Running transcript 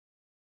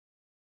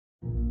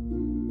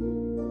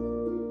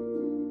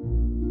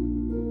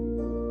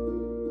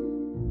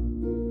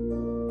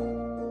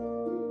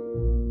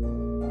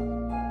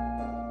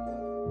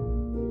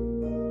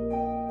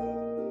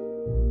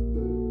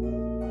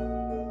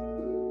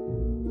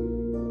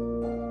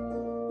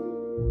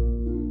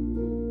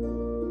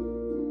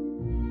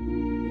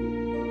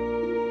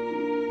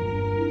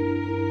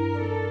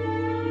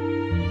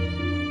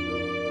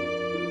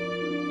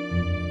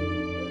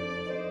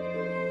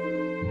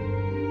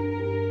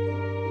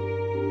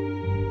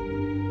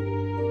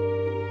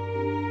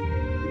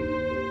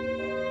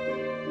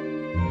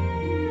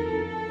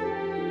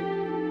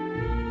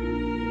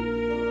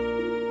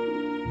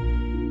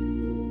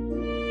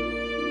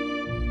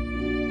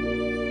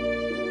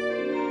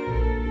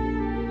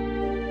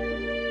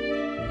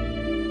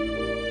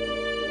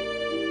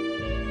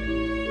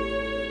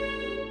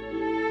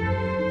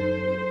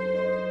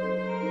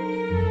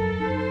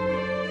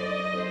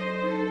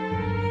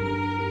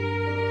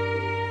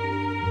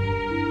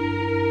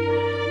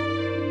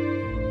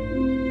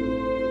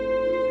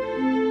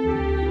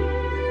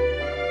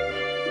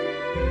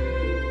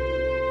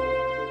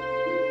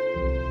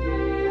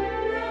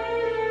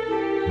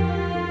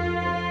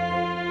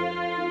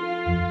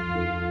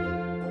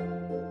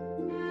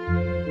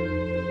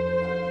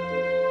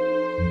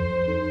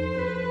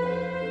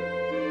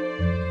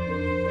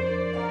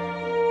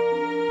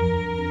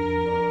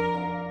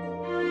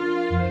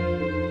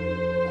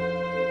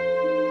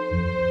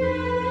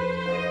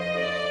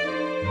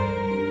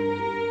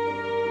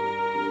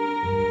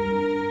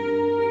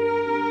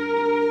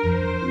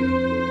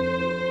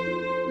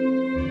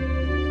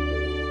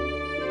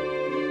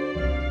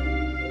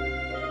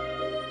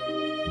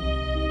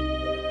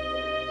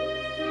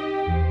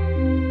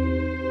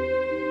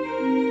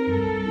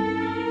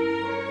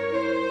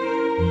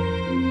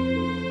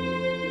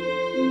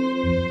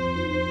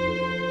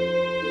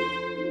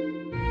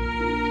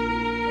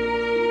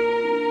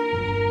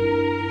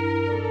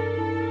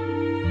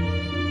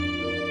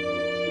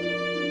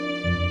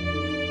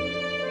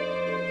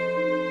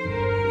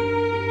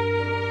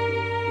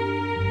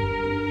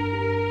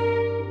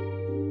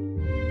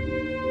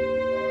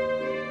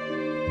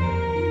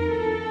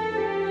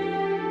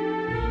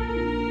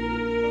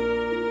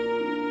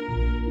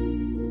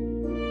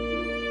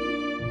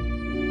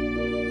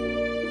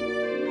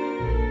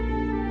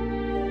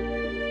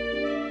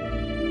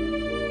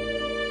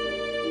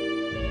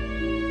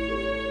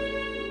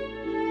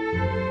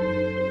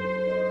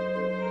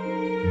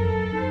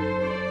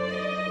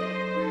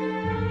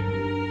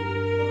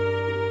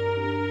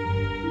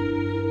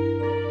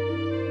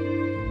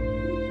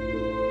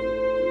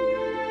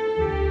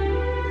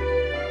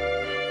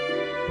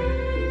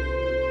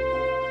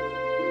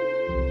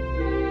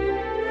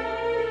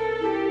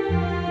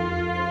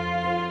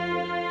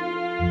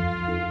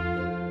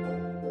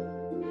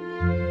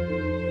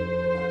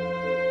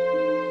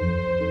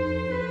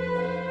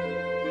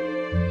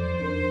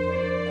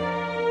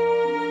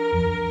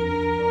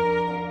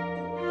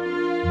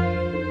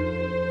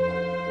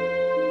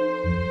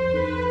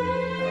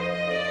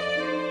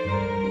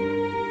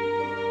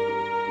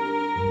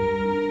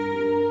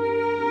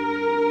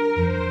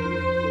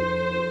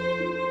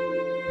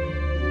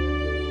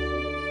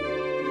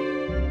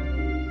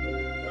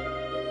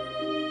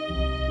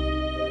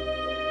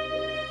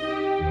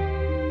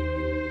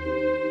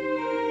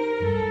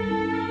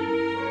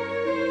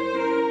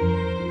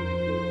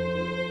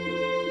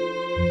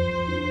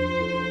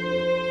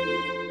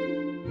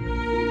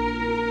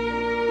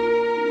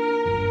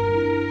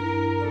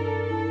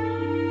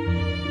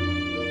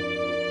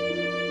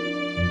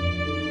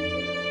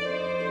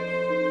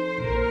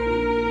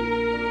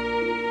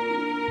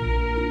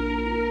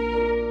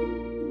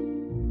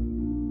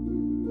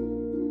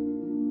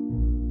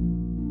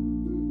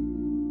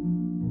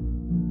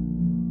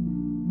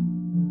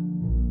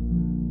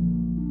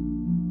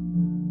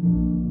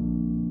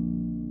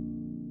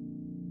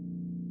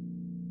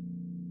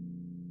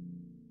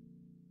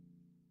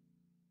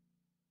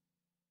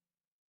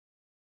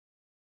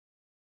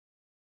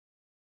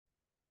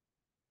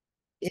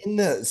In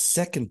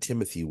 2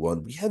 Timothy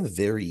 1, we have a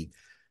very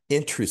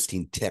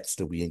interesting text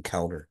that we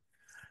encounter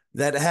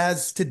that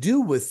has to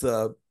do with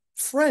a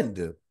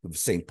friend of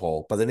St.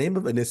 Paul by the name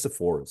of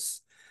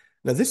Onesiphorus.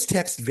 Now, this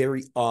text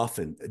very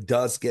often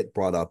does get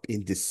brought up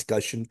in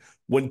discussion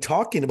when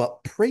talking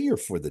about prayer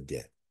for the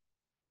dead.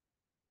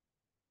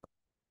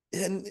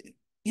 And,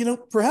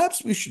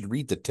 perhaps we should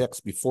read the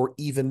text before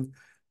even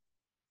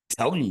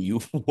telling you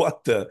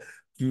what the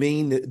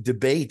main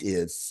debate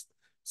is.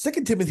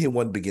 2 Timothy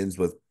 1 begins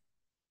with,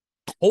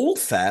 hold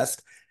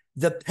fast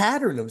the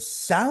pattern of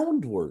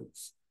sound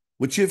words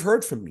which you have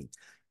heard from me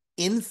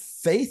in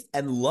faith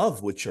and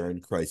love which are in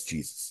Christ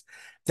Jesus.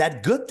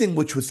 That good thing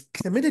which was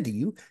committed to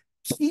you,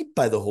 keep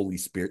by the Holy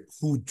Spirit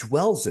who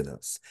dwells in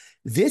us.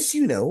 This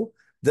you know,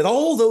 that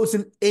all those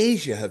in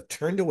Asia have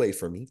turned away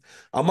from me,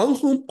 among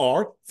whom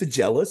are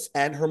Phygellus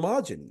and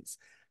Hermogenes.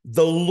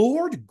 The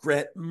Lord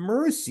grant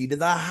mercy to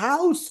the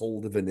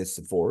household of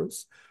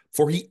Onesiphorus,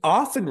 for he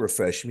often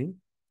refreshed me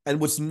and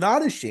was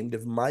not ashamed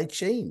of my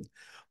chain.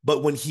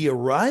 But when he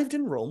arrived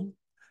in Rome,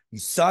 he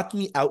sought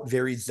me out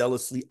very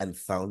zealously and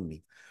found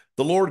me.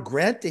 The Lord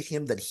grant to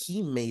him that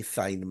he may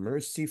find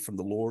mercy from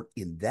the Lord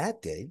in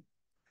that day.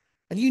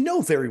 And you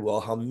know very well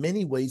how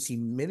many ways he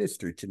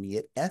ministered to me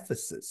at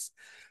Ephesus.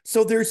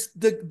 So there's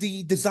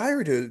the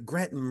desire to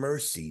grant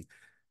mercy.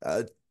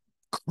 Uh,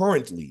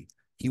 Currently,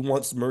 he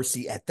wants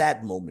mercy at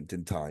that moment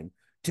in time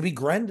to be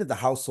granted to the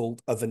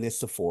household of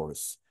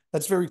Onesiphorus.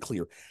 That's very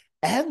clear.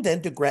 And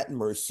then to grant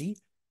mercy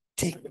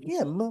to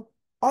him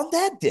on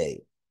that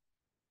day.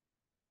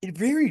 It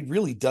very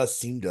really does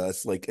seem to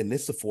us like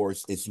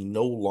Onesiphorus is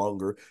no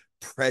longer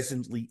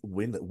presently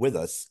with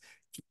us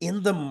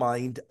in the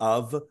mind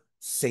of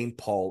St.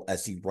 Paul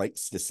as he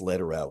writes this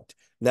letter out.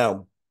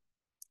 Now,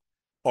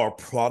 are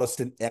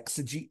Protestant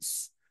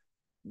exegetes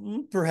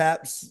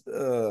perhaps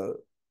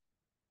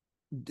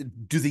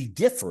do they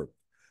differ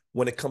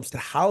when it comes to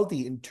how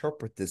they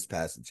interpret this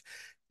passage?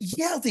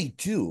 Yeah, they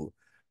do.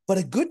 But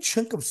a good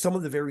chunk of some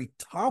of the very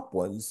top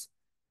ones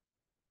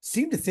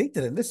seem to think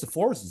that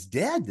Onesiphorus is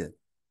dead.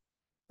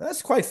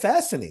 That's quite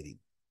fascinating.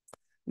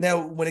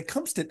 Now, when it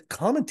comes to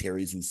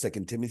commentaries in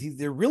Second Timothy,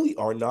 there really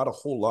are not a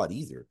whole lot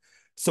either.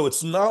 So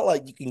it's not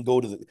like you can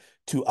go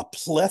to a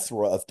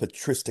plethora of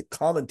patristic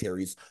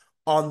commentaries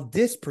on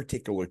this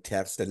particular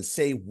text and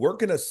say we're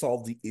going to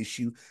solve the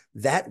issue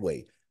that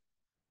way.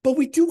 But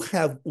we do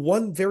have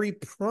one very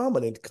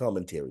prominent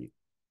commentary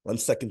on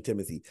Second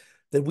Timothy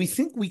that we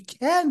think we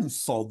can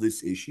solve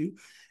this issue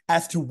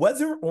as to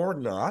whether or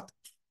not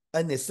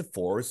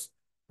Onesiphorus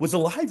was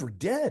alive or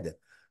dead.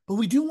 But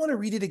we do want to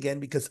read it again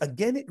because,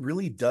 again, it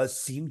really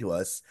does seem to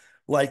us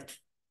like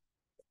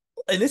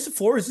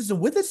Onesiphorus isn't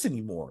with us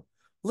anymore.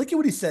 Look at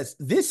what he says.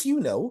 This you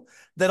know,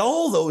 that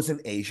all those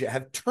in Asia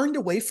have turned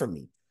away from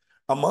me,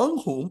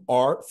 among whom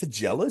are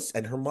Phygellus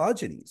and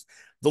Hermogenes.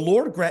 The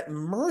Lord grant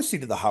mercy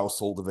to the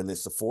household of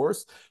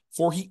Onesiphorus,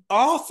 for he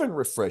often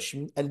refreshed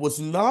me and was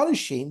not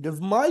ashamed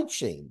of my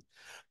chain.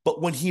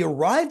 But when he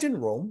arrived in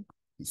Rome,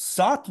 he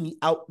sought me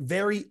out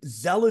very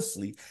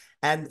zealously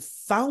and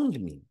found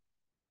me.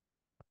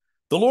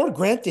 The Lord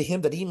grant to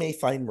him that he may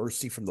find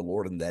mercy from the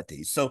Lord on that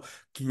day. So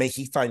may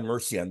he find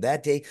mercy on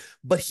that day.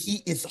 But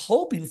he is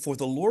hoping for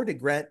the Lord to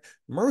grant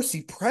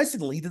mercy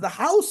presently to the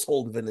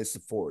household of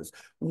Onesiphorus.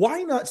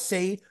 Why not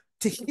say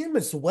to him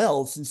as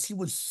well, since he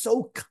was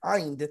so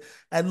kind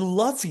and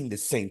loving to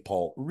St.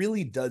 Paul?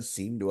 Really does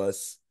seem to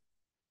us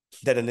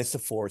that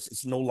Onesiphorus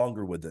is no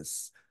longer with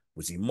us.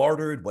 Was he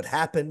martyred? What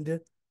happened?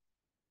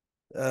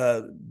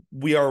 Uh,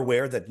 we are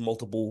aware that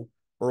multiple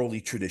early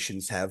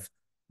traditions have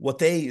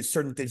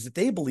certain things that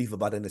they believe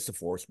about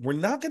Onesiphorus. We're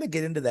not going to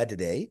get into that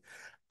today.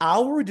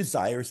 Our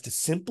desire is to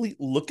simply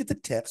look at the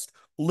text,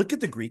 look at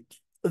the Greek,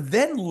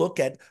 then look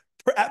at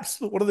perhaps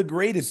one of the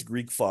greatest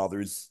Greek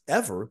fathers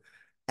ever,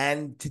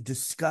 and to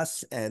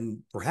discuss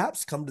and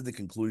perhaps come to the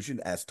conclusion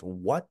as to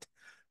what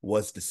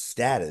was the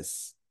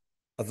status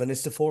of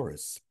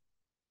Onesiphorus.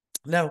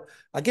 Now,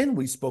 again,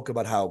 we spoke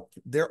about how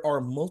there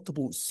are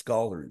multiple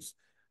scholars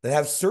that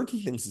have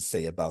certain things to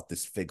say about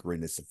this figure in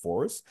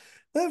Onesiphorus.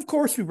 And of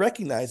course, we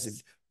recognize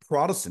that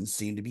Protestants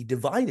seem to be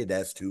divided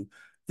as to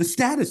the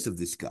status of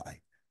this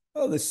guy.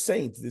 Oh, this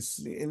saint,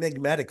 this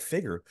enigmatic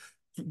figure.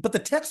 But the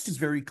text is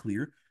very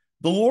clear.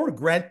 The Lord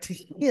grant to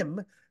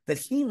him that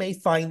he may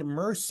find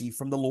mercy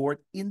from the Lord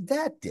in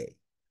that day.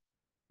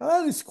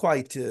 That is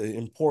quite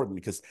important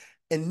because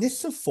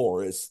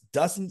Onesiphorus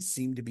doesn't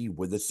seem to be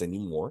with us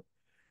anymore.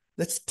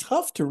 That's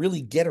tough to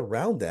really get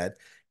around that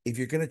if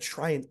you're going to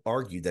try and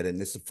argue that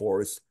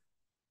Onesiphorus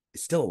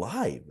is still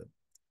alive.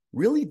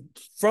 Really,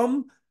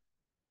 from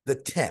the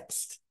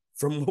text,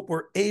 from what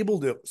we're able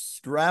to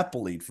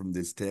extrapolate from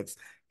this text,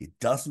 it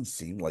doesn't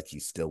seem like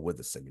he's still with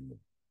us anymore.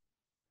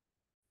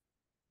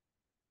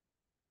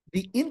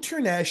 The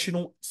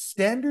International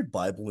Standard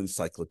Bible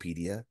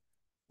Encyclopedia,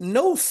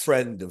 no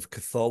friend of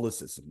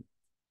Catholicism,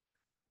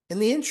 in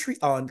the entry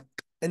on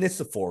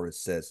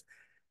Onesiphorus says,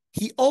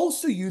 he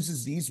also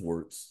uses these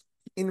words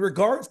in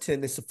regards to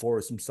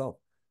Onesiphorus himself.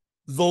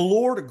 The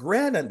Lord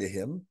grant unto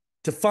him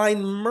to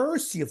find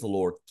mercy of the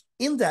Lord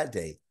in that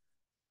day,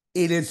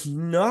 it is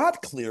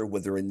not clear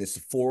whether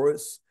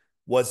Onesiphorus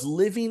was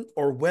living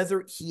or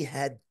whether he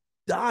had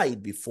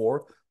died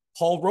before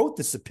Paul wrote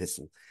this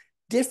epistle.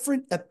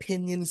 Different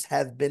opinions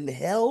have been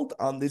held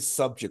on this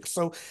subject.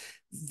 So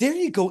there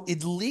you go.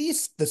 At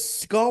least the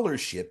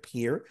scholarship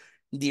here,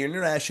 the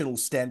International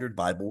Standard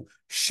Bible,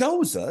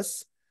 shows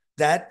us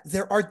that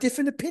there are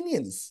different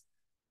opinions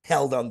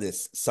held on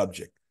this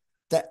subject,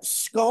 that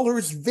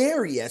scholars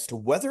vary as to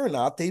whether or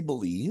not they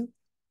believe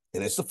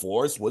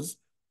Onesiphorus was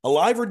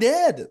alive or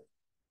dead.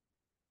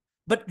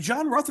 But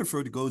John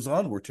Rutherford goes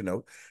onward to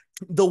note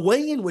the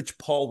way in which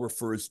Paul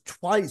refers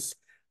twice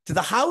to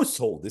the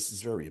household, this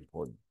is very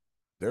important,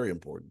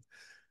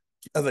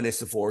 of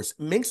Onesiphorus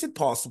makes it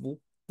possible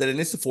that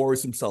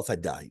Onesiphorus himself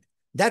had died.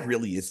 That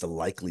really is the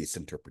likeliest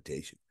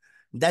interpretation.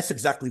 That's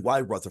exactly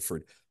why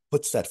Rutherford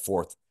puts that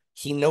forth.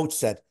 He notes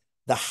that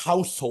the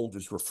household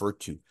is referred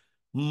to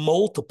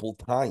multiple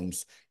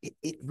times.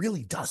 It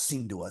really does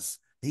seem to us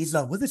that he's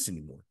not with us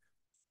anymore.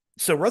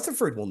 So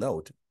Rutherford will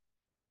note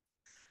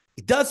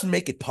it does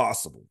make it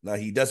possible. Now,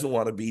 he doesn't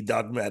want to be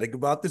dogmatic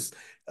about this,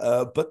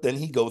 but then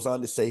he goes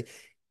on to say,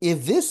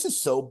 if this is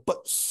so,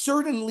 but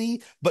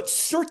certainty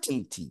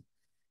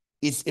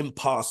is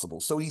impossible.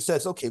 So he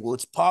says, okay, well,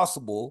 it's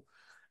possible,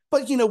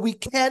 but, we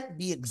can't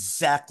be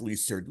exactly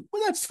certain.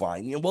 Well, that's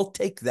fine. We'll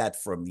take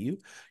that from you.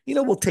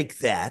 We'll take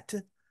that.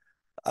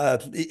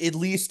 At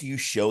least you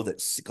show that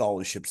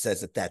scholarship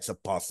says that that's a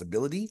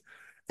possibility.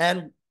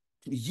 And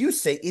you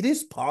say it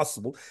is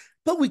possible,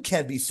 but we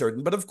can't be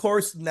certain. But of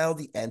course, now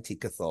the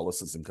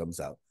anti-Catholicism comes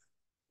out.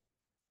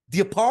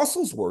 The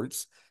apostles'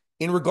 words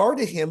in regard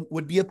to him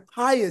would be a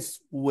pious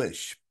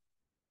wish.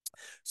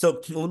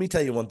 So let me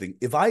tell you one thing.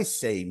 If I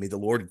say, may the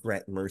Lord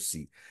grant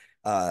mercy,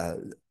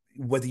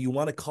 whether you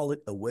want to call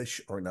it a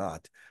wish or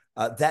not,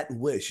 that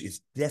wish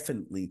is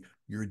definitely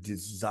your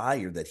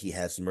desire that he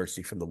has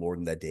mercy from the Lord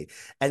in that day.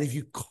 And if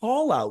you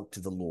call out to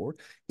the Lord,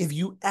 if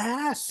you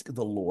ask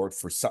the Lord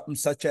for something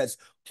such as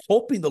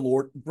hoping the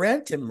Lord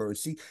grant him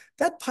mercy,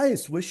 that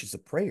pious wish is a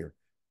prayer.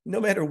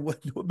 No matter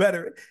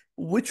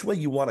which way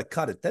you want to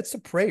cut it, that's a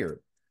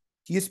prayer.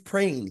 He is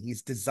praying,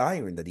 he's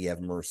desiring that he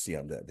have mercy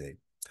on that day,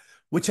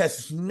 which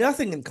has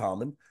nothing in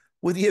common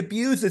with the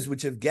abuses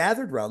which have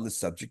gathered round the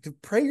subject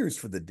of prayers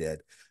for the dead,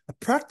 a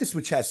practice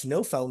which has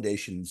no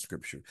foundation in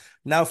Scripture.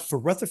 Now, for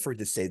Rutherford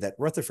to say that,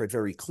 Rutherford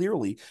very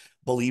clearly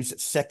believes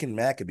that Second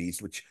Maccabees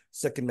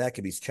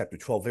chapter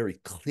 12 very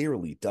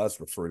clearly does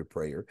refer to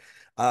prayer.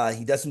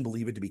 He doesn't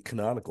believe it to be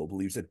canonical,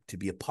 believes it to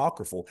be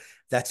apocryphal.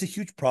 That's a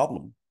huge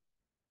problem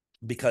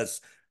because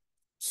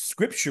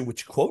Scripture,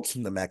 which quotes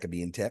from the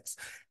Maccabean text,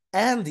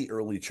 and the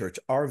early church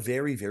are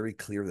very, very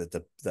clear that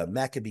the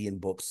Maccabean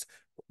books,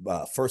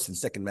 First and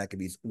Second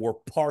Maccabees, were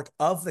part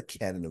of the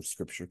canon of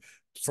Scripture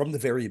from the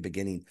very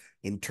beginning,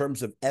 in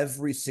terms of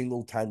every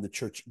single time the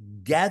church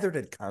gathered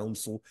at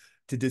council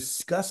to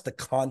discuss the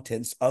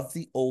contents of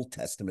the Old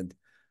Testament.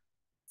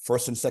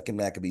 First and Second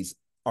Maccabees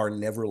are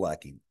never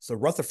lacking. So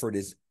Rutherford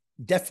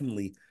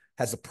definitely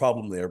has a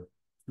problem there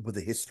with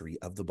the history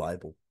of the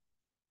Bible.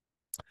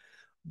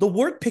 The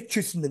word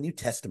pictures in the New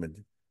Testament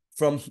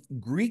from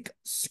Greek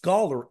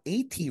scholar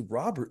A.T.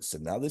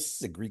 Robertson. Now, this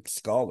is a Greek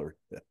scholar.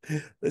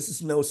 This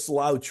is no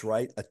slouch,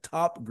 right? A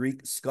top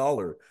Greek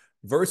scholar.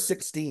 Verse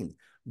 16,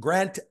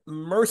 grant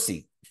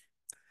mercy.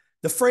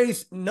 The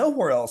phrase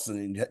nowhere else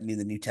in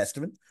the New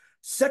Testament,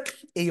 second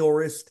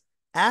aorist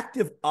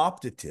active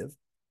optative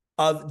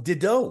of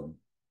didon.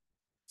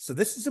 So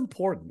this is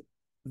important.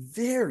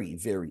 Very,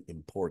 very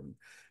important.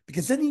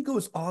 Because then he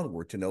goes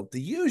onward to note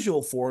the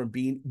usual form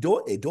being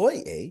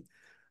doie.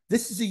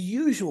 This is a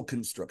usual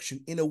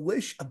construction in a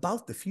wish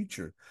about the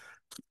future.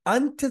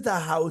 Unto the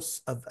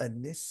house of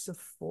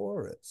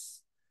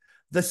Onesiphorus.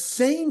 The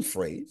same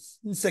phrase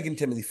in 2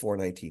 Timothy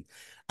 4:19.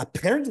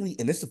 Apparently,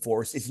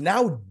 Onesiphorus is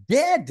now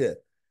dead,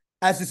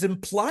 as is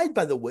implied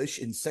by the wish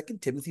in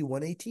 2 Timothy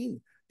 1:18.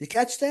 Do you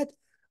catch that?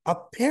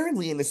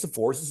 Apparently,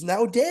 Onesiphorus is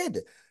now dead.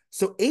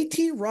 So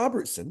A.T.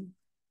 Robertson,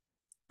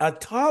 a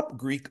top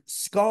Greek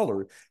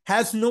scholar,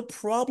 has no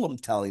problem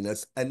telling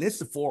us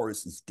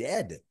Onesiphorus is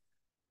dead.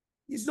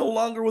 He's no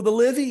longer with the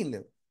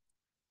living.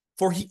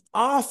 For he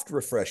oft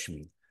refreshed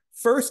me.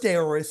 First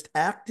aorist,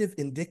 active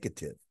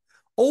indicative.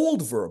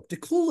 Old verb, to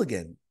cool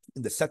again,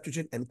 in the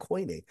Septuagint and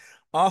Koine.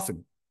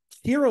 Often,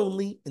 here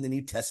only in the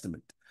New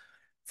Testament,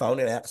 found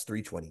in Acts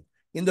 3:20.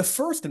 In the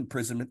first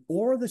imprisonment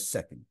or the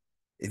second,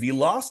 if he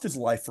lost his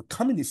life for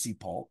coming to see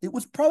Paul, it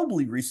was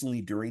probably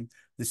recently during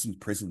this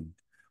imprisonment.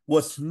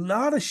 Was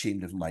not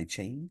ashamed of my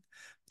chain.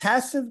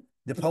 Passive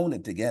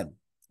deponent again,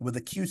 with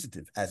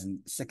accusative, as in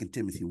 2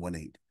 Timothy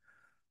 1:8.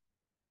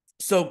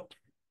 So,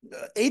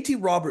 A.T.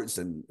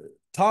 Robertson,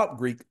 top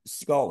Greek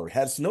scholar,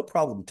 has no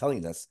problem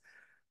telling us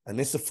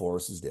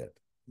Onesiphorus is dead.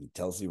 He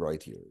tells you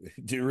right here.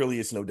 There really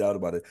is no doubt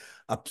about it.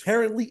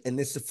 Apparently,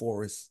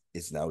 Onesiphorus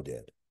is now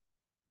dead.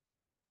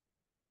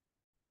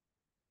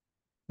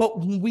 But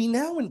we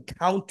now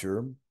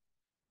encounter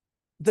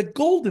the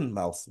golden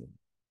mouthed,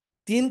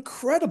 the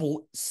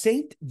incredible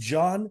Saint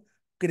John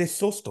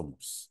Chrysostom,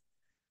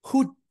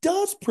 who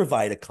does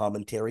provide a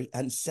commentary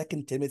on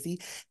 2 Timothy,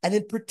 and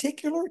in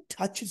particular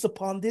touches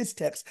upon this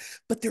text,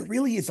 but there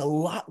really is a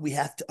lot we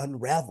have to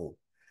unravel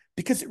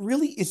because it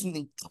really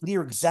isn't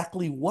clear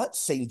exactly what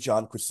St.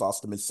 John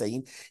Chrysostom is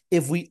saying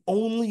if we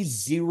only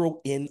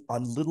zero in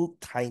on little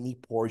tiny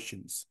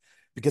portions.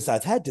 Because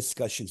I've had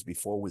discussions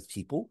before with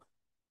people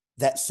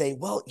that say,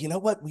 well, you know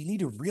what? We need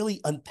to really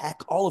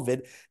unpack all of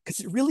it because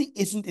it really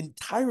isn't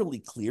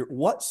entirely clear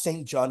what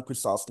St. John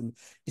Chrysostom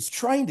is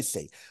trying to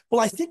say. Well,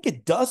 I think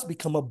it does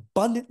become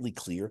abundantly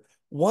clear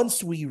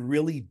once we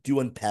really do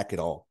unpack it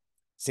all.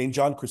 St.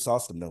 John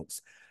Chrysostom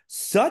notes,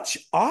 such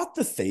ought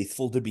the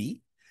faithful to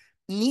be,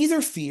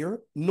 neither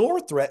fear, nor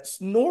threats,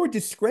 nor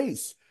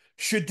disgrace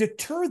should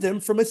deter them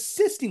from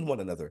assisting one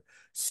another,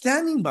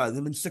 standing by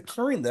them and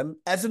succoring them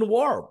as in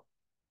war.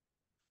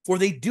 For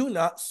they do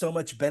not so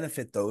much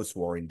benefit those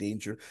who are in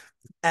danger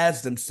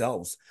as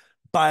themselves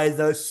by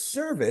the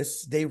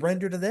service they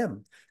render to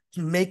them,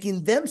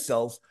 making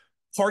themselves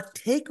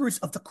partakers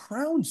of the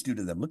crowns due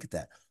to them. Look at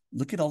that.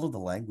 Look at all of the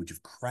language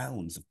of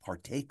crowns, of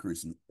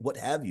partakers, and what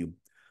have you.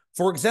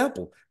 For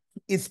example,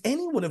 is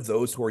any one of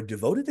those who are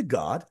devoted to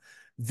God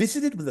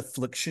visited with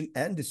affliction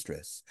and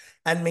distress,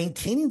 and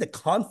maintaining the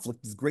conflict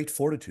with great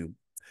fortitude,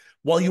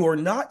 while you are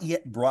not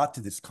yet brought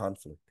to this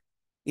conflict?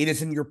 It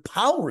is in your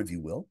power, if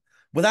you will,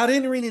 without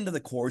entering into the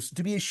course,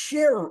 to be a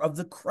sharer of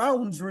the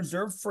crowns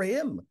reserved for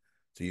him.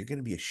 So you're going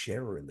to be a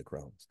sharer in the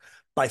crowns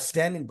by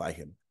standing by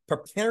him,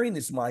 preparing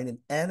his mind and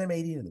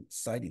animating and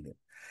exciting him.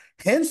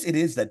 Hence it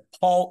is that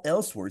Paul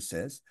elsewhere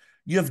says,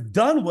 you have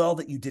done well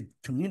that you did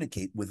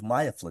communicate with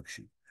my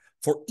affliction.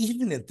 For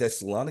even in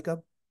Thessalonica,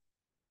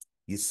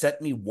 you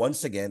set me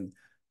once again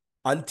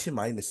unto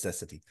my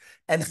necessity.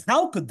 And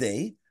how could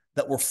they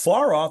that were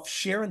far off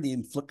share in the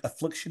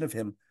affliction of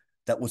him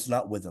that was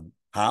not with them?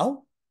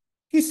 How?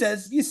 He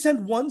says, you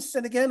send once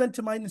and again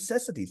unto my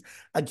necessities.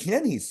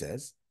 Again, he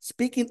says,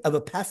 speaking of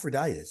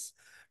Epaphroditus,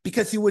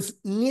 because he was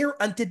near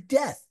unto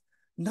death,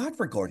 not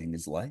regarding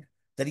his life,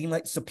 that he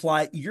might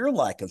supply your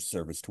lack of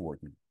service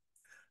toward me.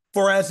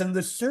 For as in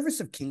the service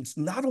of kings,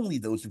 not only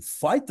those who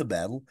fight the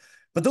battle,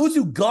 but those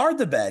who guard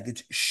the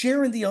baggage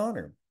share in the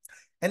honor.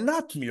 And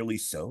not merely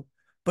so,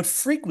 but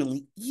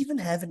frequently even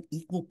have an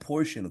equal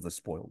portion of the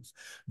spoils,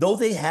 though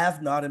they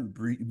have not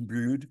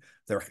imbrued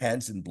their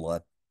hands in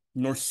blood,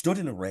 nor stood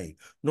in array,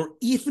 nor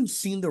even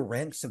seen the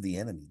ranks of the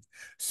enemy.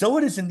 So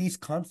it is in these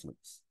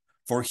conflicts.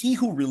 For he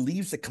who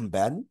relieves a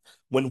combatant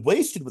when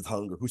wasted with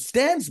hunger, who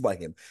stands by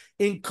him,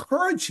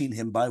 encouraging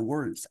him by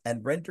words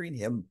and rendering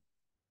him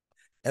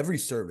every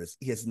service,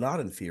 he is not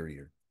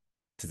inferior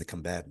to the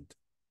combatant.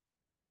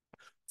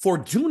 For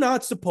do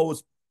not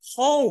suppose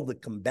Paul the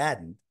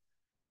combatant,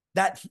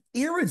 that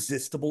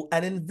irresistible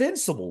and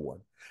invincible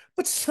one,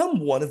 but some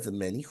one of the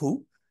many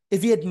who,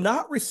 if he had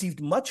not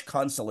received much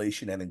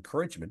consolation and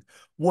encouragement,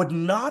 would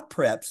not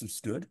perhaps have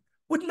stood,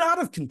 would not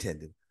have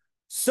contended.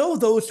 So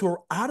those who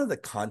are out of the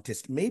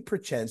contest may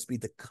perchance be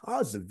the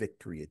cause of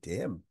victory to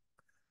him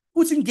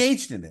who's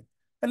engaged in it,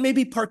 and may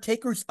be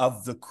partakers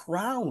of the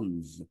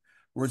crowns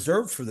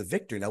reserved for the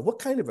victor. Now, what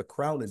kind of a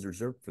crown is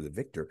reserved for the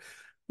victor?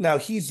 Now,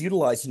 he's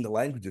utilizing the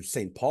language of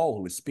St. Paul,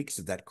 who speaks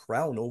of that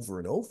crown over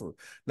and over.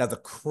 Now, the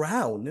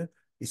crown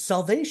is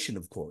salvation,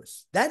 of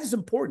course. That is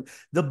important.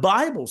 The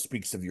Bible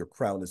speaks of your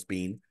crown as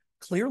being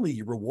clearly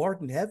your reward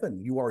in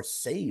heaven. You are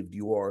saved.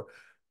 You are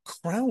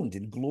crowned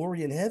in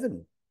glory in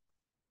heaven.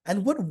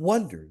 And what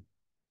wonder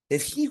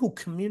if he who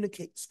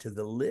communicates to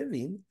the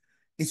living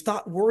is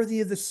thought worthy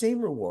of the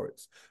same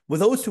rewards with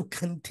those who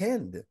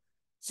contend,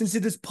 since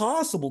it is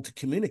possible to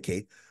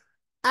communicate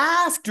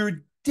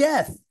after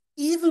death,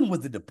 even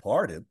with the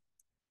departed,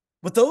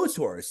 with those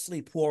who are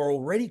asleep, who are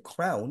already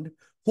crowned,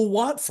 who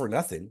want for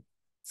nothing.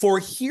 For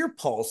here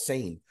Paul's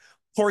saying,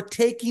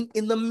 partaking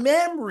in the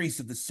memories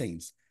of the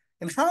saints.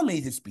 And how may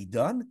this be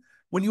done?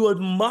 When you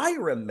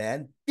admire a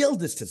man,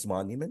 buildest his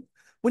monument.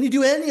 When you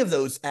do any of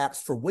those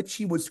acts for which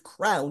he was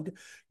crowned,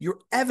 you're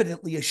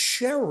evidently a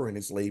sharer in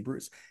his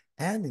labors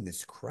and in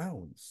his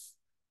crowns.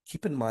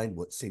 Keep in mind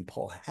what St.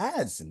 Paul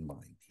has in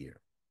mind here.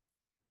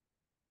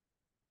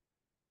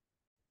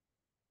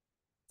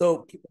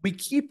 So we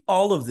keep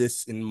all of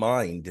this in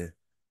mind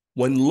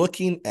when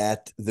looking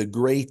at the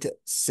great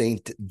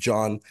Saint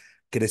John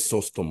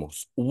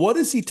Chrysostomos. What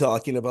is he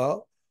talking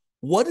about?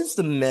 What is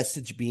the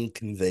message being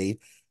conveyed?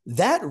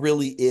 That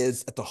really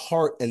is at the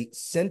heart and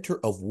center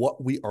of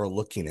what we are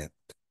looking at.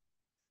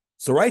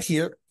 So right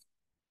here,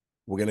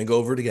 we're going to go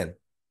over it again.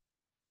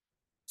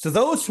 So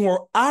those who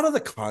are out of the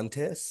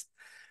contest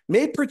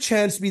may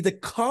perchance be the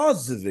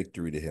cause of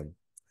victory to him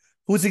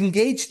who is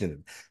engaged in it,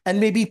 and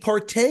may be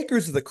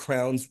partakers of the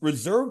crowns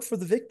reserved for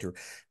the victor.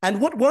 And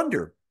what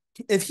wonder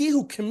if he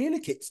who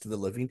communicates to the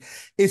living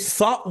is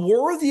thought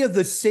worthy of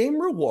the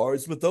same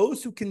rewards with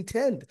those who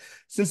contend,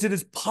 since it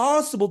is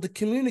possible to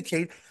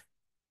communicate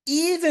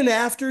even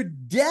after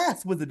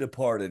death with the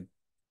departed,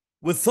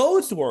 with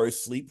those who are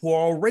asleep, who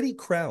are already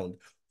crowned,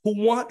 who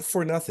want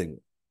for nothing.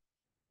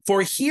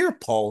 For here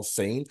Paul's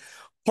saying,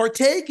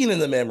 partaking in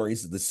the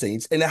memories of the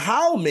saints, and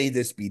how may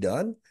this be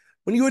done?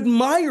 When you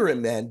admire a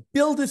man,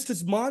 buildest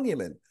his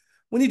monument.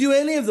 When you do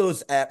any of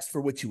those acts for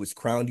which he was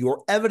crowned, you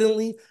are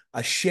evidently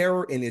a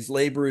sharer in his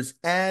labors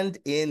and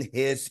in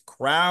his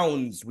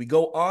crowns. We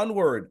go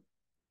onward.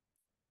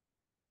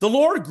 The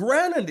Lord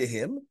grant unto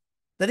him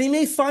that he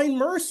may find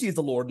mercy of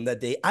the Lord in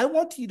that day. I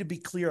want you to be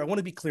clear. I want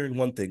to be clear in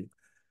one thing.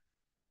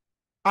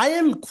 I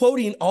am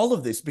quoting all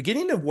of this,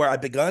 beginning of where I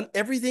begun,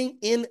 everything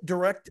in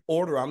direct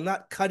order. I'm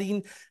not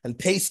cutting and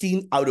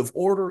pasting out of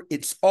order.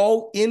 It's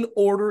all in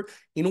order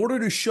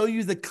to show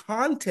you the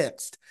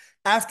context.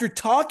 After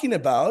talking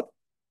about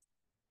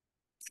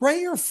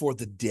prayer for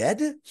the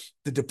dead,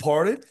 the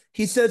departed,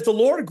 he says, the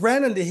Lord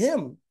grant unto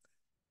him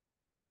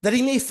that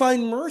he may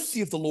find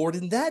mercy of the Lord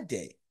in that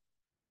day.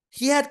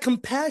 He had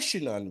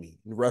compassion on me,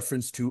 in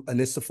reference to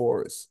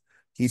Onesiphorus.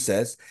 He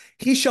says,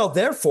 he shall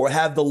therefore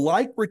have the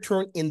like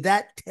return in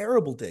that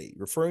terrible day,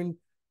 referring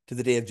to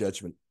the day of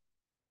judgment,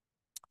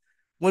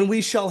 when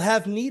we shall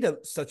have need of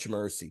such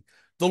mercy.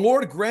 The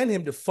Lord grant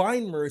him to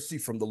find mercy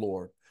from the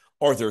Lord.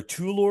 Are there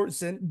two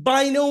Lords then?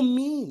 By no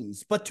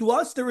means, but to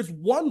us there is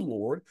one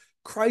Lord,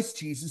 Christ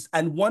Jesus,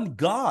 and one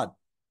God.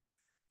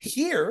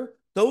 Here,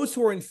 those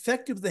who are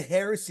infected with the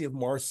heresy of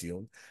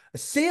Marcion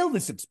assail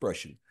this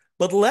expression,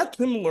 but let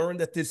them learn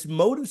that this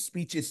mode of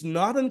speech is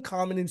not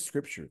uncommon in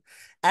Scripture.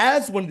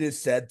 As when it is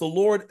said, the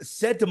Lord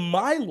said to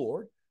my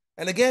Lord,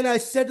 and again I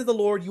said to the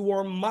Lord, you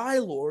are my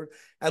Lord,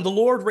 and the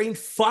Lord rained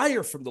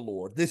fire from the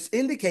Lord. This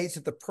indicates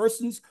that the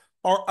persons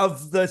are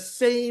of the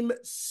same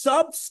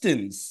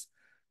substance,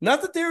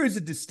 not that there is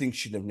a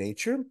distinction of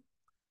nature.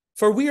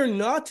 For we are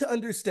not to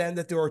understand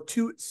that there are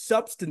two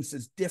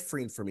substances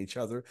differing from each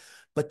other,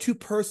 but two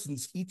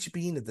persons, each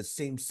being of the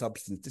same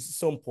substance. This is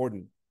so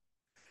important.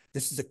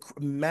 This is a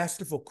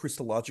masterful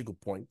Christological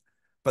point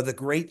by the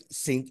great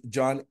Saint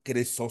John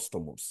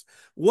Chrysostomos.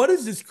 What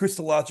is this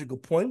Christological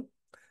point?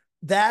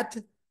 That,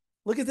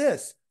 look at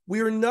this,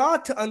 we are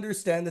not to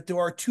understand that there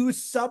are two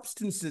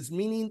substances,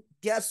 meaning,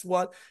 guess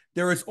what?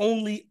 There is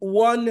only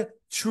one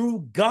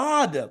true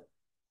God.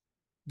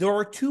 There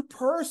are two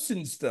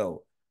persons,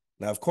 though.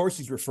 Now, of course,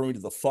 he's referring to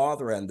the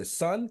Father and the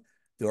Son.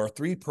 There are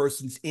three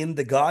persons in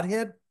the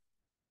Godhead.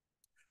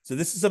 So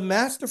this is a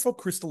masterful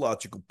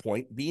Christological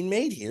point being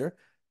made here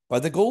by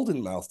the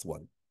golden-mouthed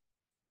one.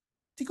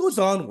 He goes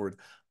onward.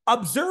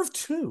 Observe,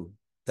 too,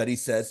 that he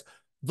says,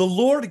 the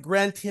Lord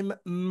grant him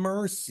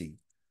mercy.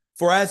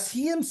 For as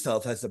he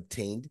himself has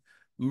obtained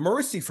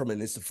mercy from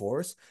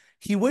Onesiphorus,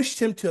 he wished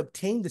him to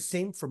obtain the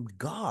same from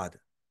God,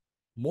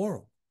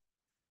 moral.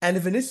 And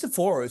if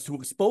Onesiphorus, who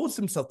exposed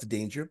himself to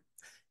danger,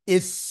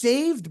 is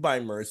saved by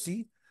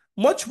mercy,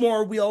 much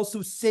more are we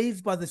also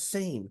saved by the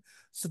same.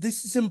 So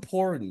this is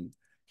important.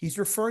 He's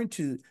referring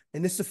to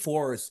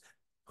Onesiphorus,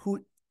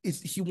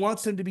 he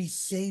wants him to be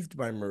saved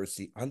by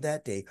mercy on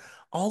that day.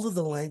 All of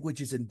the language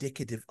is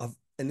indicative of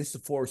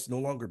Onesiphorus no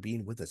longer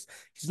being with us.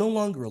 He's no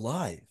longer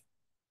alive.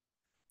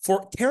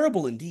 For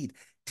terrible indeed,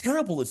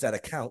 terrible is that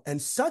account,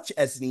 and such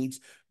as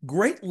needs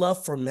great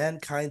love for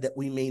mankind that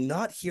we may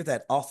not hear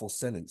that awful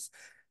sentence.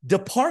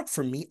 Depart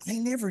from me, I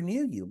never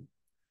knew you.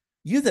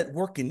 You that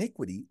work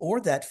iniquity,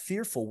 or that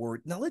fearful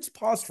word. Now let's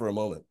pause for a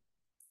moment,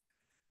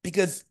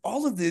 because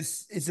all of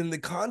this is in the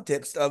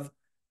context of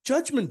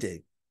Judgment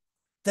Day,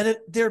 that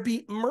there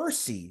be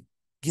mercy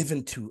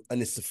given to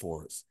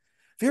Onesiphorus.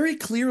 Very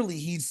clearly,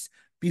 he's,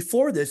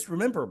 before this,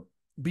 remember,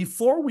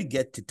 before we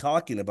get to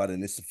talking about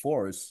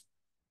Onesiphorus,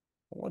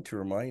 I want to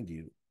remind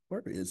you,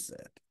 where is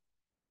that?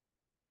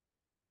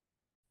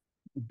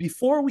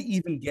 Before we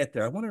even get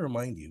there, I want to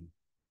remind you,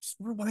 just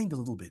rewind a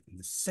little bit, in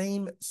the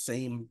same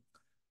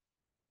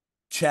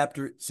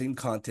chapter, same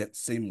content,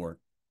 same work.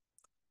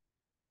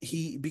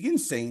 He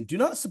begins saying, do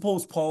not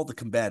suppose Paul the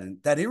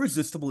combatant, that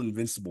irresistible,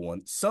 invincible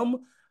one,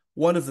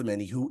 one of the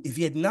many who, if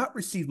he had not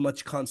received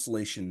much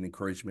consolation and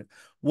encouragement,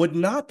 would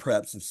not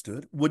perhaps have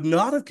stood, would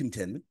not have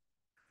contended.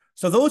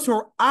 So those who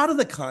are out of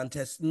the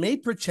contest may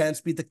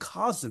perchance be the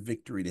cause of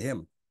victory to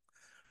him,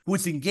 who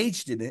is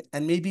engaged in it,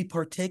 and may be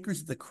partakers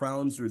of the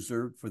crowns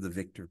reserved for the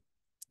victor.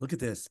 Look at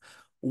this.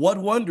 What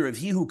wonder if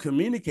he who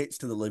communicates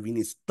to the living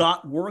is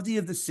thought worthy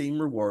of the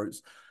same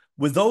rewards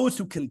with those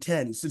who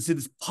contend, since it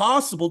is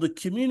possible to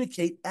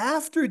communicate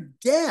after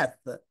death.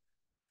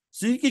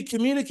 So you can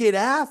communicate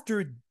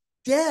after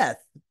death.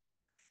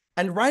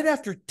 And right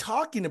after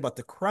talking about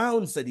the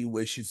crowns that he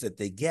wishes that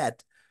they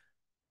get,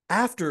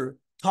 after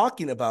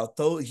talking about,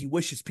 though he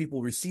wishes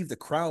people receive the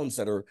crowns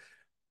that are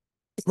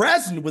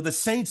present with the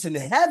saints in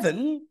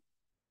heaven,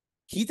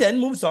 he then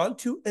moves on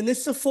to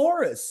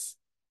Onesiphorus.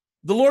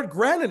 The Lord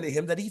granted to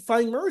him that he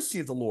find mercy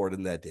of the Lord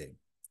in that day.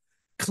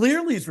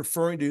 Clearly is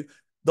referring to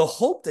the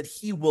hope that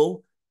he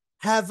will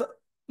have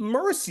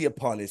mercy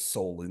upon his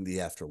soul in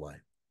the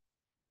afterlife.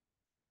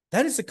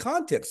 That is the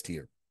context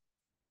here.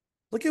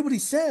 Look at what he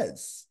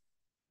says.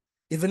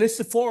 If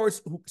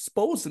Onesiphorus, who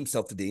exposed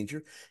himself to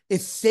danger,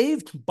 is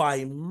saved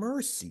by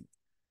mercy,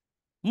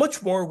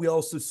 much more are we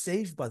also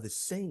saved by the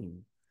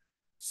same.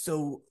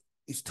 So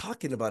he's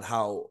talking about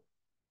how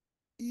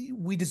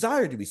we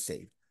desire to be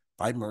saved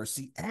by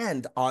mercy,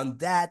 and on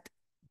that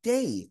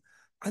day,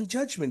 on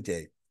Judgment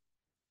Day.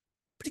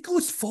 But he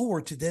goes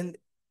forward to then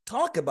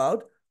talk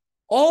about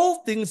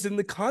all things in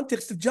the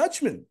context of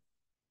judgment,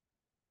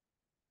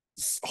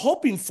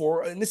 hoping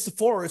for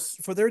Onesiphorus,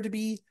 for there to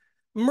be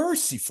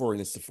mercy for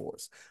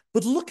Onesiphorus.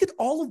 But look at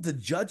all of the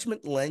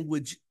judgment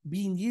language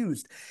being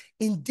used,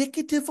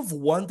 indicative of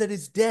one that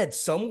is dead.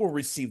 Some will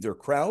receive their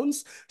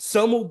crowns,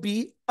 some will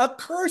be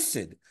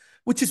accursed,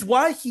 which is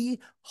why he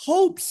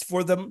hopes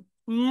for the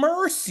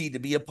mercy to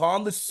be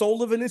upon the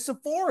soul of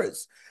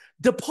Onesiphorus.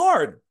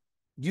 Depart,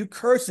 you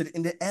cursed,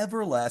 into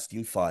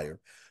everlasting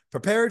fire,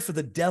 prepared for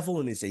the devil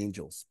and his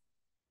angels,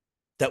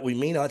 that we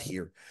may not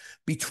hear.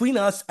 Between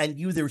us and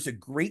you, there's a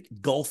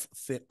great gulf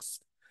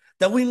fixed,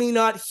 that we may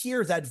not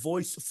hear that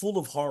voice full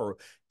of horror.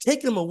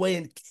 Take him away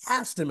and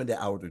cast him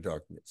into outer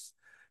darkness,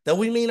 that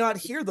we may not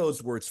hear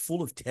those words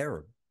full of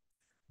terror.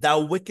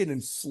 Thou wicked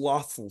and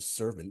slothful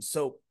servant.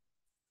 So,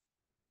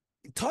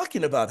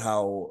 talking about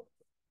how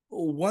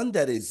one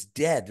that is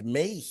dead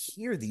may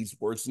hear these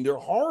words, and they're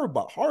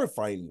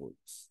horrifying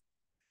words,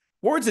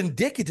 words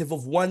indicative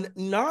of one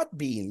not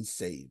being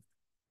saved.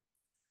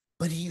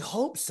 But he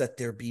hopes that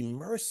there be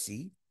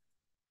mercy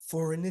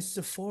for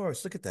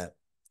Onesiphorus. Look at that.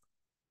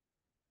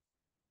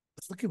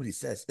 Look at what he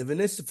says. If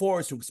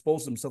Onesiphorus, who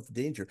exposed himself to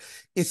danger,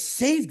 is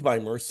saved by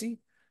mercy,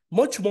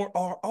 much more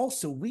are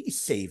also we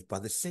saved by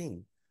the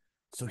same.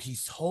 So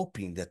he's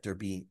hoping that there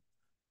be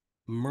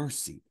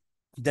mercy,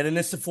 that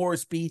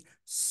Onesiphorus be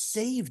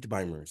saved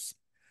by mercy.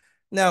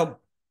 Now,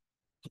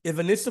 if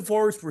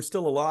Onesiphorus were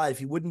still alive,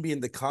 he wouldn't be in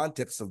the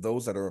context of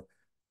those that are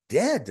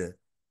dead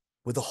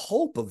with the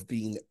hope of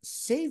being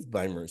saved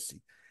by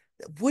mercy.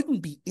 It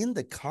wouldn't be in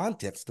the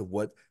context of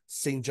what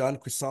St. John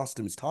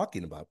Chrysostom is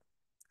talking about.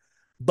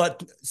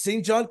 But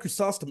St. John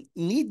Chrysostom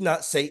need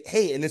not say,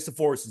 hey,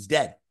 Onesiphorus is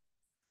dead,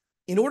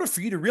 in order for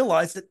you to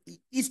realize that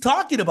he's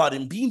talking about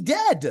him being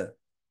dead.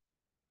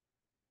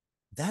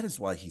 That is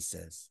why he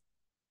says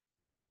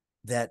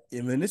that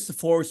if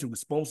Onesiphorus, who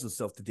exposed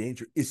himself to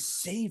danger, is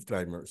saved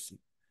by mercy,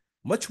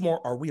 much more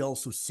are we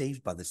also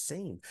saved by the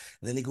same.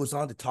 And then he goes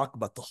on to talk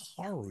about the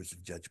horrors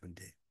of Judgment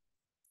Day.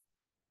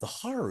 The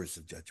horrors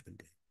of Judgment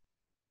Day.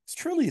 It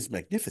truly is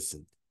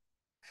magnificent.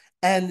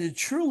 And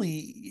truly,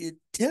 it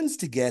tends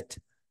to get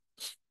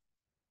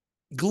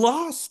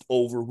glossed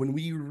over when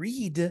we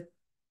read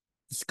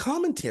this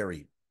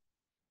commentary.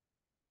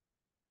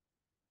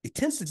 It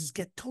tends to just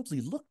get totally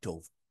looked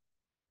over.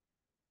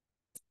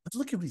 But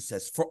look at what he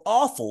says. For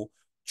awful,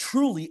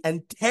 truly,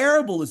 and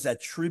terrible is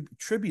that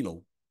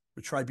tribunal.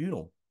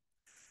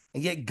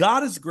 And yet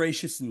God is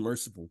gracious and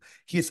merciful.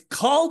 He is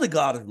called a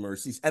God of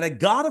mercies and a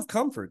God of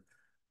comfort.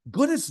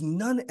 Good as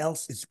none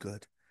else is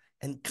good,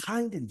 and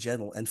kind and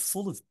gentle and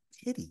full of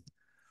pity,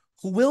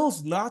 who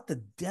wills not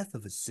the death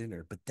of a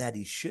sinner, but that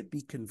he should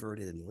be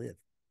converted and live.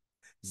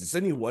 Does this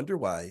any wonder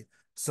why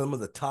some of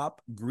the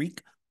top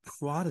Greek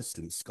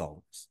Protestant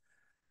scholars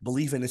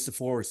believe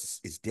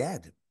Onesiphorus is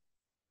dead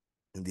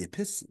in the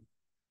epistle?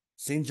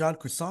 St. John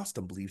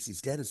Chrysostom believes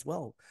he's dead as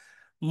well.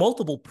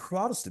 Multiple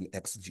Protestant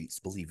exegetes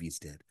believe he's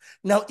dead.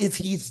 Now, if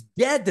he's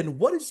dead, then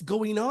what is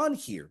going on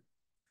here?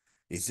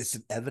 Is this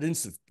an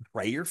evidence of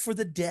prayer for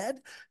the dead?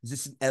 Is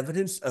this an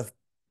evidence of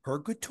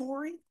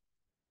purgatory?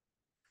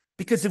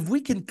 Because if we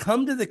can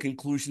come to the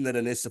conclusion that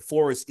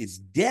Onesiphorus is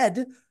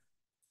dead,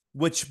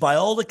 which by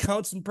all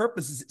accounts and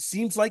purposes, it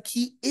seems like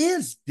he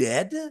is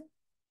dead,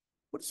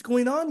 what's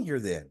going on here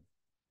then?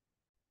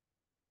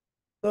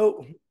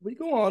 So we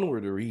go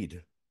onward to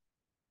read.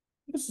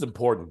 This is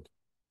important.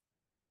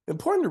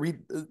 Important to read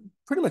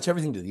pretty much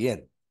everything to the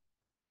end.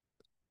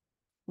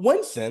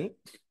 Whence then,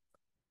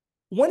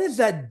 when is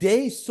that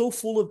day so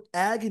full of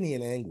agony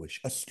and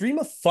anguish? A stream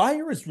of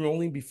fire is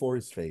rolling before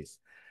his face.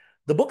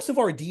 The books of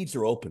our deeds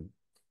are open.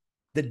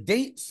 The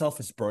day itself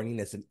is burning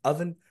as an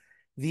oven.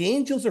 The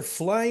angels are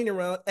flying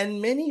around,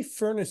 and many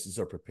furnaces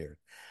are prepared.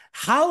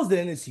 How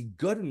then is he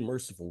good and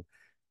merciful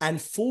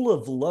and full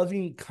of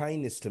loving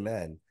kindness to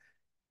man?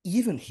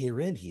 Even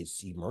herein he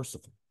is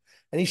merciful.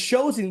 And he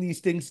shows in these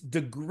things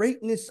the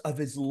greatness of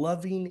his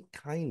loving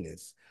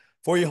kindness.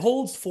 For he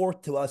holds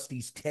forth to us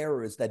these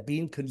terrors, that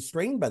being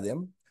constrained by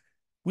them,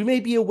 we may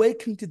be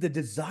awakened to the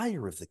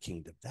desire of the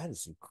kingdom. That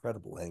is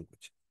incredible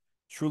language.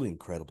 Truly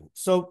incredible.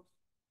 So,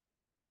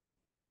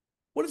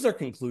 what is our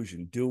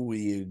conclusion? Do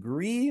we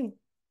agree?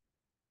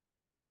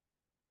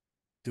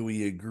 Do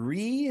we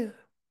agree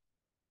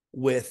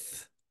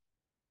with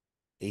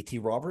A.T.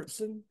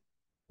 Robertson,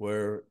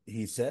 where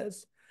he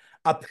says,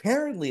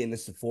 apparently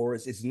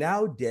Onesiphorus is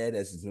now dead,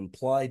 as is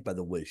implied by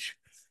the wish?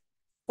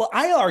 Well,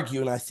 I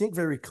argue, and I think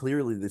very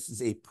clearly this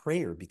is a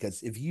prayer,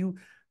 because if you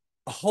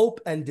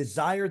hope and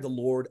desire the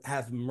Lord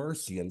have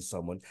mercy on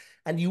someone,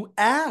 and you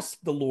ask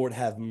the Lord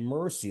have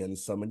mercy on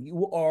someone,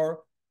 you are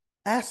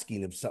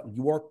asking of something,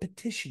 you are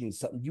petitioning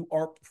something, you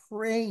are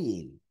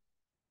praying.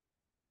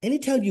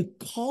 Anytime you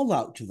call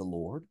out to the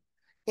Lord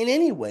in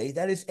any way,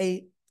 that is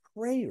a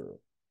prayer.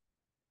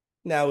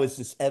 Now, is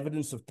this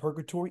evidence of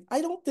purgatory?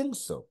 I don't think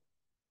so.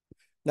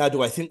 Now,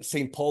 do I think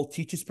St. Paul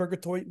teaches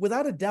purgatory?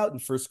 Without a doubt in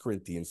 1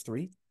 Corinthians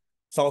 3.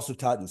 It's also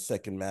taught in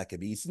 2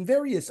 Maccabees and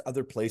various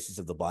other places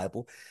of the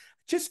Bible.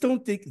 Just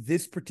don't think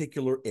this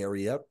particular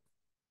area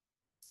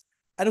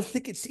I don't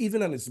think it's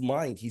even on his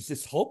mind. He's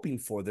just hoping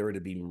for there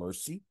to be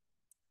mercy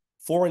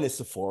for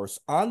Onesiphorus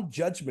on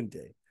Judgment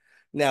Day.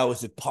 Now,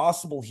 is it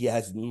possible he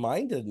has in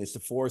mind that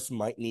Onesiphorus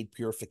might need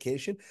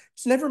purification?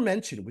 It's never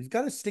mentioned. We've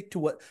got to stick to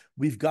what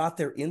we've got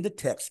there in the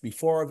text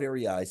before our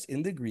very eyes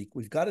in the Greek.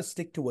 We've got to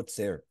stick to what's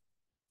there.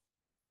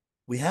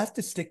 We have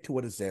to stick to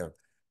what is there.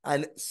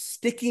 And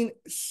sticking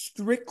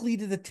strictly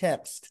to the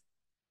text,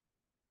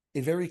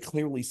 it very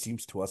clearly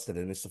seems to us that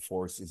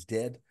Onesiphorus is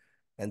dead.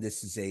 And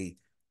this is a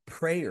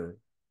prayer,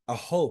 a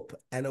hope,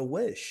 and a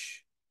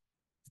wish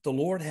that the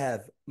Lord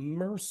have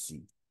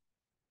mercy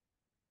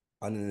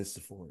on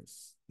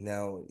Onesiphorus.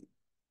 Now,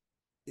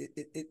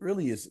 it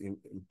really is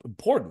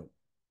important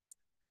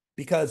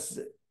because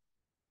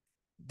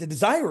the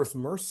desire of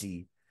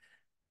mercy.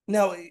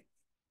 Now,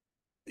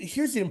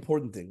 here's the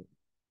important thing.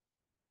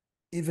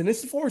 If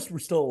Onesiphorus were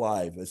still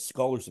alive, as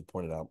scholars have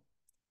pointed out,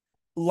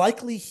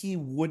 likely he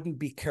wouldn't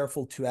be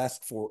careful to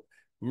ask for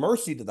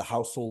mercy to the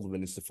household of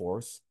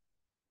Onesiphorus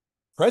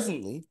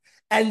presently,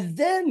 and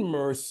then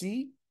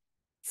mercy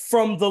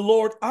from the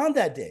Lord on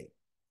that day.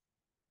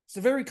 So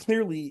very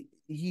clearly,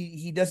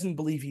 he doesn't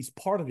believe he's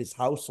part of his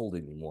household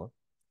anymore.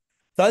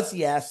 Thus,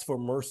 he asks for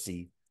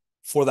mercy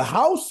for the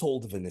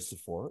household of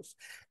Onesiphorus,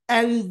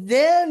 and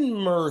then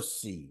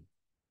mercy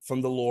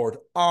from the Lord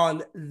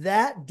on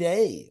that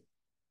day.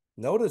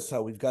 Notice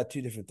how we've got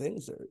two different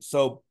things there.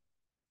 So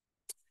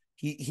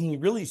he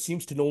really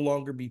seems to no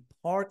longer be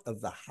part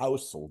of the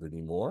household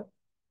anymore.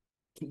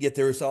 Yet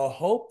there is a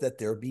hope that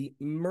there be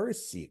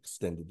mercy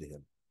extended to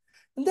him.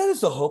 And that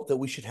is a hope that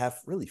we should have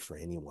really for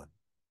anyone.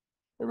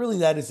 And really,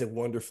 that is a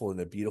wonderful and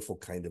a beautiful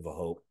kind of a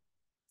hope.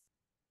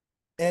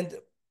 And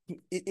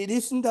it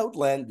isn't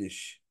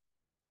outlandish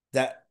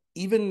that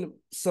even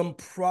some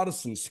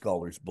Protestant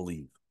scholars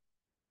believe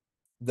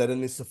that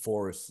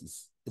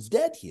Onesiphorus is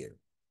dead here.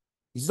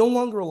 He's no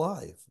longer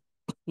alive.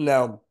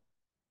 Now,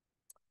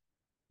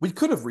 we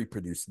could have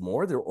reproduced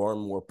more. There are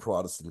more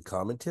Protestant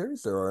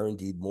commentaries. There are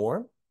indeed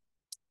more.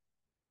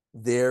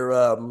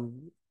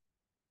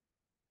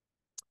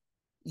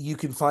 You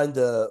can find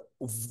the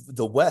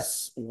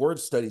West's word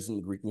studies in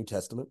the Greek New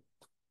Testament,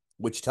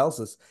 which tells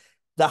us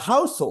the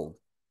household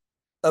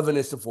of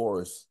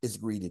Onesiphorus is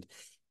greeted.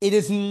 It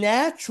is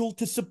natural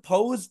to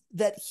suppose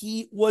that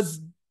he was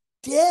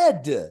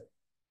dead.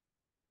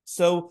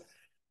 So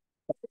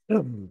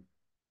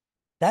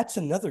that's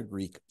another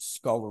Greek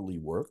scholarly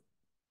work,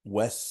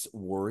 West's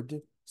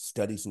word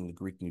studies in the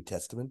Greek New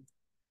Testament.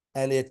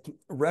 And it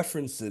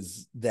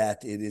references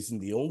that it isn't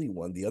the only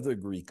one. The other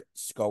Greek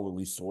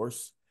scholarly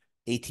source,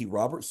 A.T.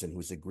 Robertson,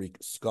 who's a Greek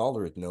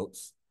scholar, it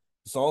notes,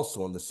 is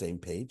also on the same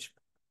page.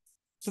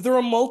 So there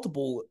are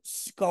multiple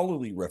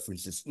scholarly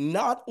references,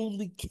 not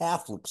only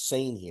Catholics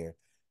saying here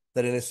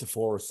that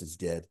Onesiphorus is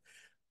dead.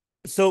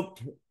 So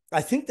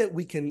I think that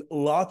we can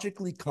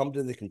logically come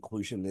to the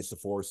conclusion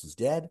Onesiphorus is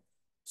dead.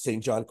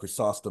 St. John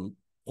Chrysostom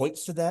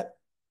points to that.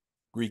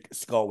 Greek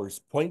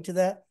scholars point to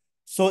that.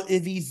 So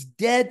if he's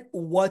dead,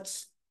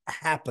 what's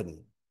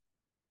happening?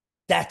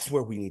 That's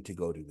where we need to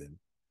go to then.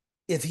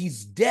 If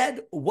he's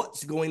dead,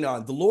 what's going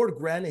on? The Lord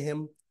granted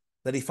him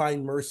that he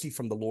find mercy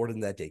from the Lord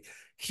in that day.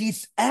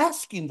 He's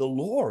asking the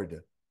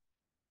Lord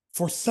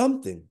for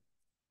something.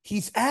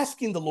 He's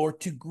asking the Lord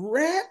to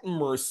grant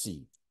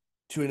mercy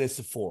to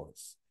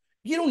Onesiphorus.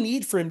 You don't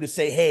need for him to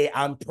say, hey,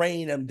 I'm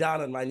praying, I'm down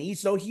on my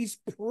knees. No, he's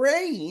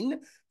praying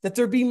that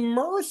there be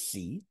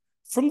mercy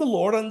from the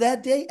Lord on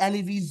that day. And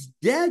if he's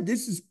dead,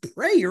 this is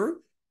prayer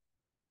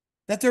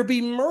that there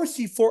be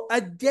mercy for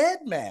a dead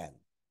man.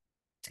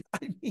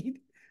 I mean,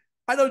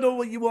 I don't know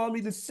what you want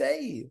me to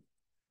say.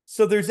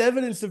 So there's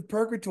evidence of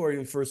purgatory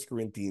in 1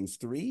 Corinthians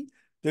 3.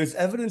 There's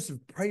evidence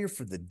of prayer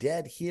for the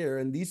dead here.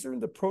 And these are in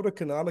the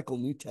proto-canonical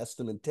New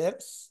Testament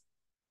texts.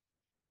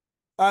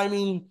 I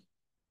mean,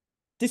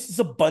 this is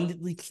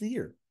abundantly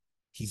clear.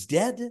 He's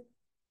dead.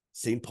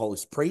 St. Paul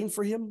is praying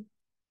for him.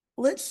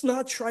 Let's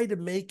not try to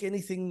make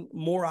anything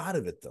more out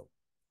of it, though.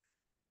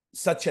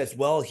 Such as,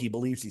 well, he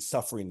believes he's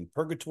suffering in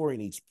purgatory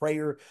and needs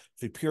prayer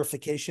for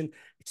purification.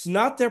 It's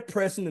not there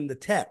present in the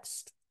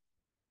text,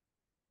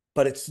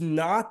 but it's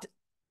not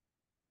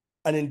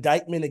an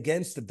indictment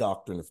against the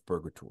doctrine of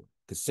purgatory,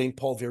 because St.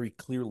 Paul very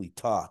clearly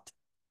taught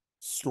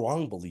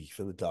strong belief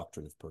in the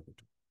doctrine of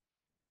purgatory.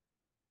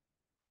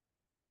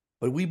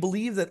 But we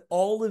believe that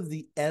all of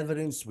the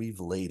evidence we've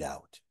laid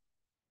out,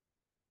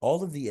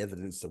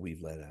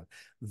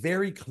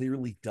 very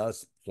clearly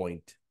does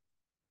point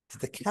to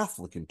the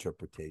Catholic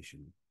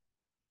interpretation,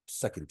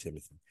 2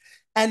 Timothy.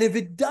 And if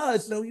it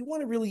does, now you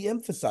want to really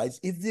emphasize,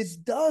 if this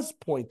does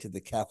point to the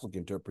Catholic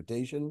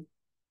interpretation,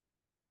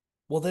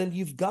 well, then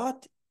you've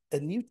got a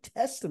New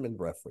Testament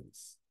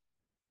reference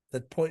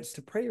that points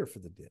to prayer for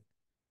the dead.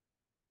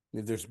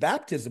 If there's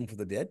baptism for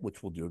the dead,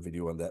 which we'll do a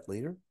video on that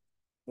later,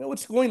 you know,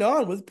 what's going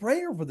on with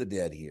prayer for the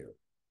dead here?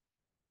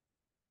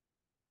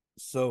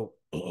 So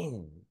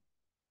all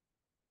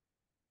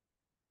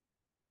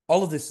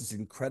of this is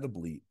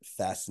incredibly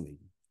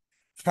fascinating.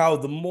 How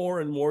the more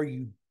and more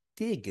you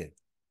dig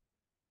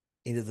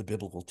into the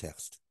biblical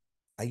text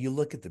and you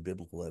look at the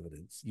biblical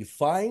evidence, you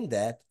find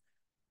that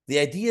The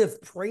idea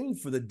of praying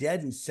for the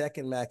dead in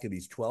 2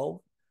 Maccabees 12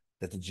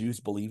 that the Jews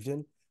believed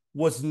in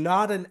was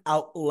not an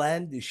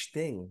outlandish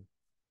thing.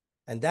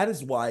 And that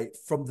is why,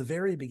 from the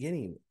very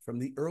beginning, from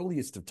the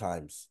earliest of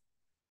times,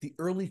 the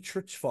early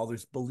church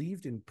fathers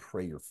believed in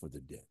prayer for the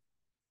dead.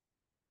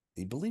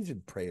 They believed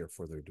in prayer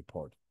for their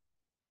departed.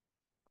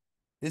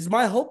 It is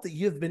my hope that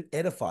you have been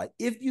edified.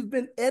 If you've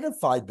been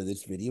edified by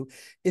this video,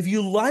 if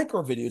you like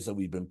our videos that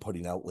we've been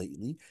putting out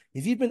lately,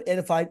 if you've been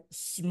edified,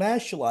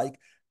 smash a like,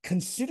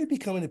 consider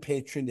becoming a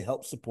patron to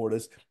help support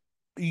us.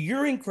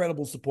 Your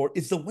incredible support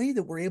is the way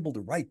that we're able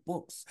to write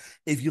books.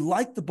 If you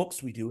like the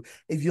books we do,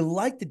 if you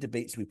like the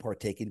debates we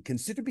partake in,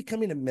 consider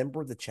becoming a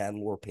member of the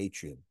channel or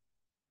Patreon.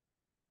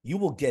 You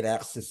will get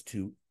access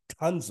to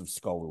tons of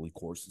scholarly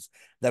courses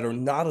that are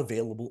not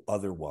available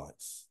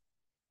otherwise.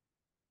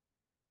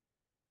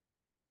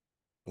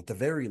 At the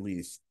very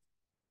least,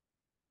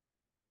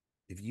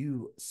 if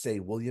you say,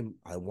 William,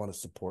 I want to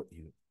support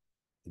you,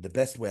 the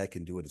best way I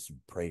can do it is through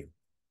prayer.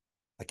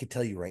 I can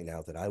tell you right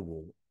now that I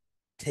will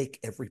take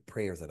every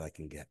prayer that I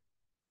can get.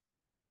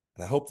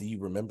 And I hope that you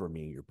remember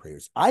me in your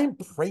prayers. I'm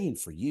praying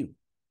for you.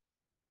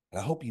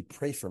 And I hope you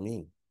pray for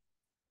me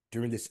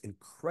during this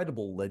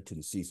incredible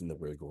Lenten season that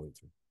we're going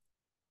through.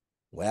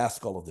 We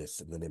ask all of this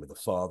in the name of the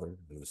Father, and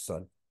of the Son,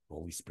 and the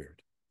Holy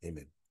Spirit.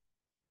 Amen.